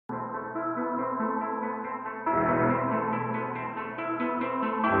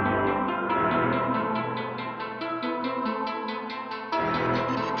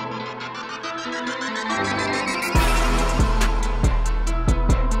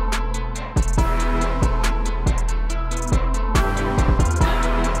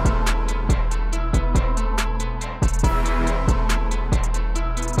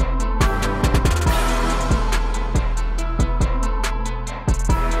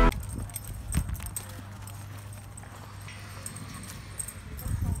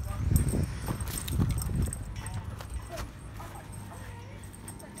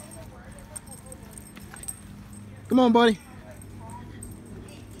on, buddy.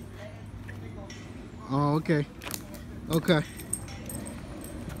 Oh, okay. Okay.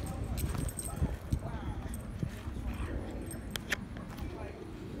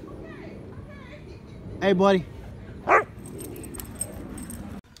 Hey, buddy.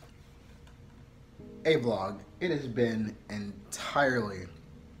 Hey, vlog. It has been entirely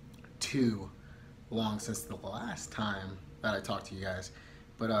too long since the last time that I talked to you guys,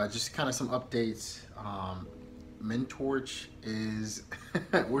 but just kind of some updates. Mentorch is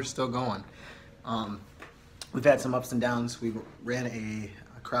we're still going. We've had some ups and downs. We ran a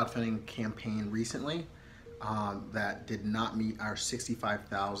crowdfunding campaign recently that did not meet our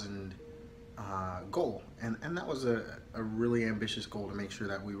 65,000 goal, and that was a really ambitious goal to make sure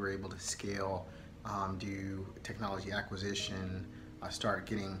that we were able to scale, do technology acquisition, start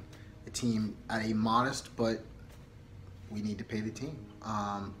getting the team at a modest, but we need to pay the team.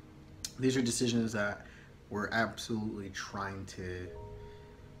 These are decisions that we're absolutely trying to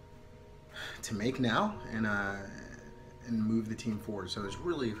make now and move the team forward. So it's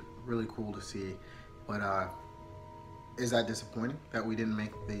really cool to see. But is that disappointing that we didn't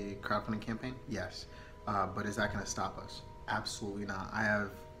make the crowdfunding campaign? Yes. But is that going to stop us? Absolutely not. I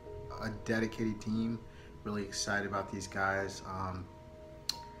have a dedicated team. Really excited about these guys.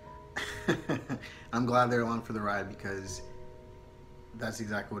 I'm glad they're along for the ride, because that's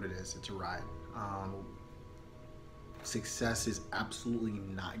exactly what it is. It's a ride. Success is absolutely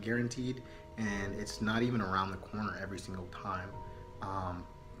not guaranteed, and it's not even around the corner every single time.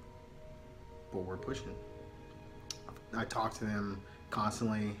 But we're pushing. I talk to them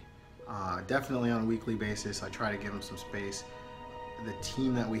constantly, definitely on a weekly basis. I try to give them some space. The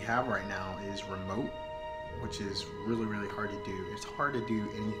team that we have right now is remote, which is really hard to do. It's hard to do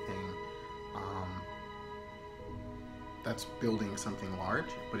anything that's building something large,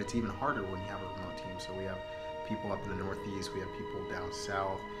 but it's even harder when you have a remote team. So we have people up in the Northeast, we have people down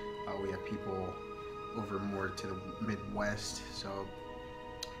south, we have people over more to the Midwest. So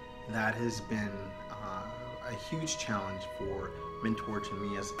that has been a huge challenge for Mentorch and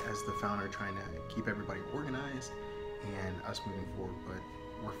me as the founder, trying to keep everybody organized and us moving forward. But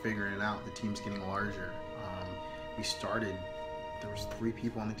we're figuring it out. The team's getting larger. We started, there was 3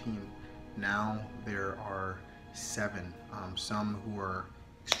 people on the team. Now there are 7, some who are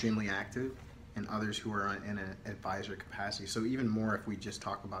extremely active and others who are in an advisor capacity. So even more if we just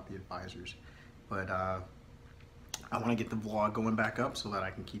talk about the advisors. But I want to get the vlog going back up so that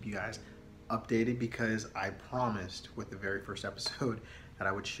I can keep you guys updated, because I promised with the very first episode that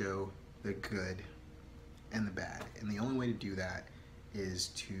I would show the good and the bad. And the only way to do that is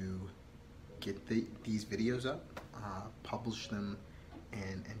to get these videos up, publish them,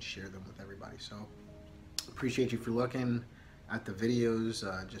 and share them with everybody. So appreciate you for looking at the videos,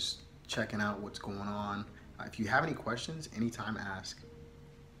 just checking out what's going on. If you have any questions, anytime ask.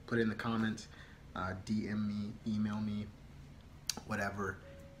 Put it in the comments, DM me, email me, whatever.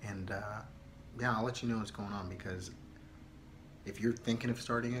 And yeah, I'll let you know what's going on, because if you're thinking of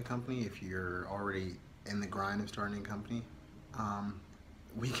starting a company, if you're already in the grind of starting a company,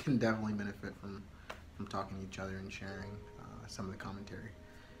 we can definitely benefit from talking to each other and sharing some of the commentary.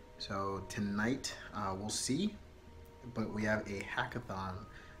 So tonight, we'll see, but we have a hackathon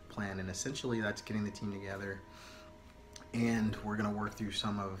plan, and essentially that's getting the team together, and we're gonna work through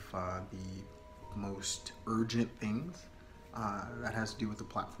some of the most urgent things that has to do with the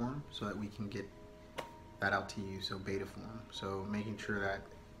platform, so that we can get that out to you, so beta form. So making sure that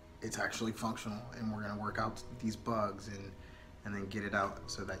it's actually functional, and we're gonna work out these bugs and then get it out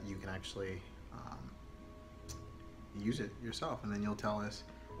so that you can actually use it yourself, and then you'll tell us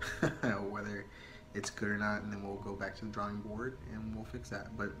whether it's good or not, and then we'll go back to the drawing board and we'll fix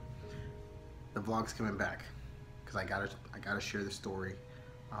that. But the vlog's coming back, because I gotta share the story.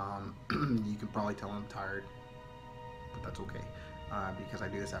 You can probably tell I'm tired, but that's okay, because I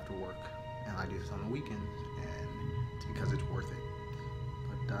do this after work, and I do this on the weekends, and it's because it's worth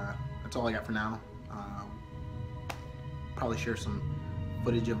it. But that's all I got for now. Probably share some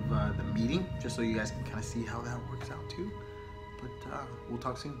footage of the meeting, just so you guys can kind of see how that works out too. But we'll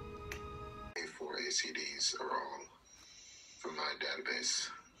talk soon. 4 ACDs are all from my database,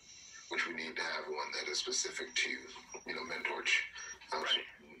 which we need to have one that is specific to, Mentorch. Right.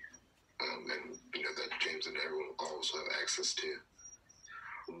 And, that James and everyone also have access to.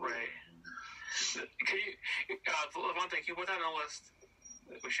 Right. Can you, Lavontay, can you put that on a list?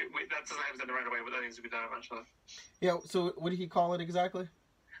 That doesn't have to be done right away, but that needs to be done eventually. Yeah, so what did he call it exactly?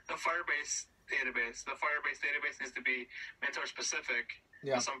 The Firebase database. The Firebase database needs to be Mentor specific,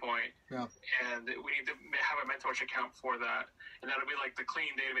 at some point. Yeah. And we need to have a Mentorch account for that, and that'll be like the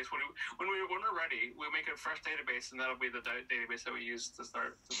clean database. When we're ready, we'll make a fresh database, and that'll be the database that we use to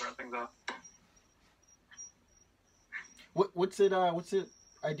start things off. What's it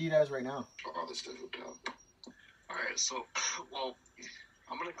ID'd as right now? All this stuff up top. All right, so well,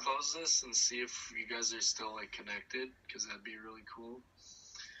 I'm gonna close this and see if you guys are still like connected, because that'd be really cool.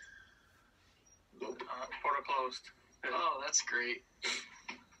 Nope. Portal closed. Oh, that's great.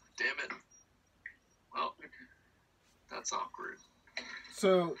 Damn it. Well, that's awkward.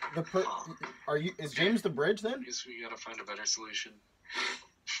 So is James the bridge then? I guess we gotta find a better solution.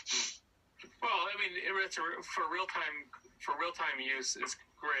 Well, I mean, it's for real time use is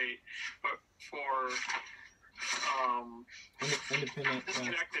great, but for Independent.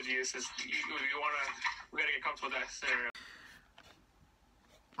 disconnected use is we gotta get comfortable with that scenario.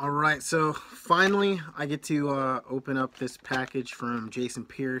 All right, so finally I get to open up this package from Jason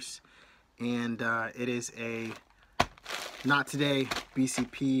Pierce, and it is a Not Today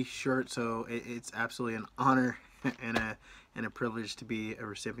BCP shirt. So it's absolutely an honor and a privilege to be a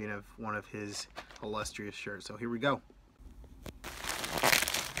recipient of one of his illustrious shirts. So here we go.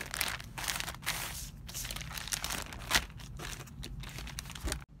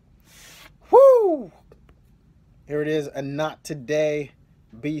 Woo! Here it is, a Not Today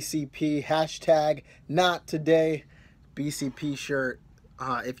BCP, hashtag Not Today BCP shirt.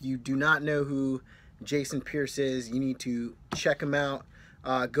 If you do not know who Jason Pierce is, you need to check him out.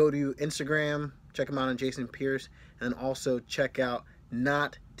 Go to Instagram, check him out on Jason Pierce, and also check out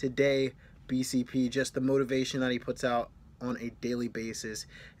Not Today BCP. Just the motivation that he puts out on a daily basis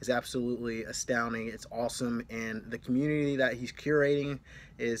is absolutely astounding. It's awesome, and the community that he's curating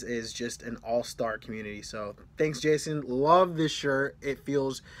is just an all-star community. So thanks, Jason. Love this shirt. It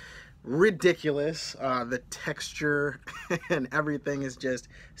feels ridiculous. The texture and everything is just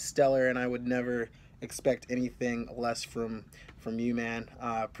stellar, and I would never expect anything less from you, man.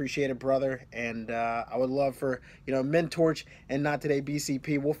 Appreciate it, brother. And I would love for, Mentorch and Not Today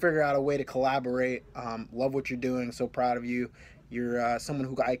BCP, we'll figure out a way to collaborate. Love what you're doing. So proud of you. You're someone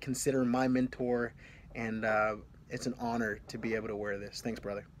who I consider my mentor, and it's an honor to be able to wear this. Thanks,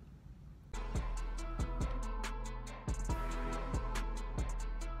 brother.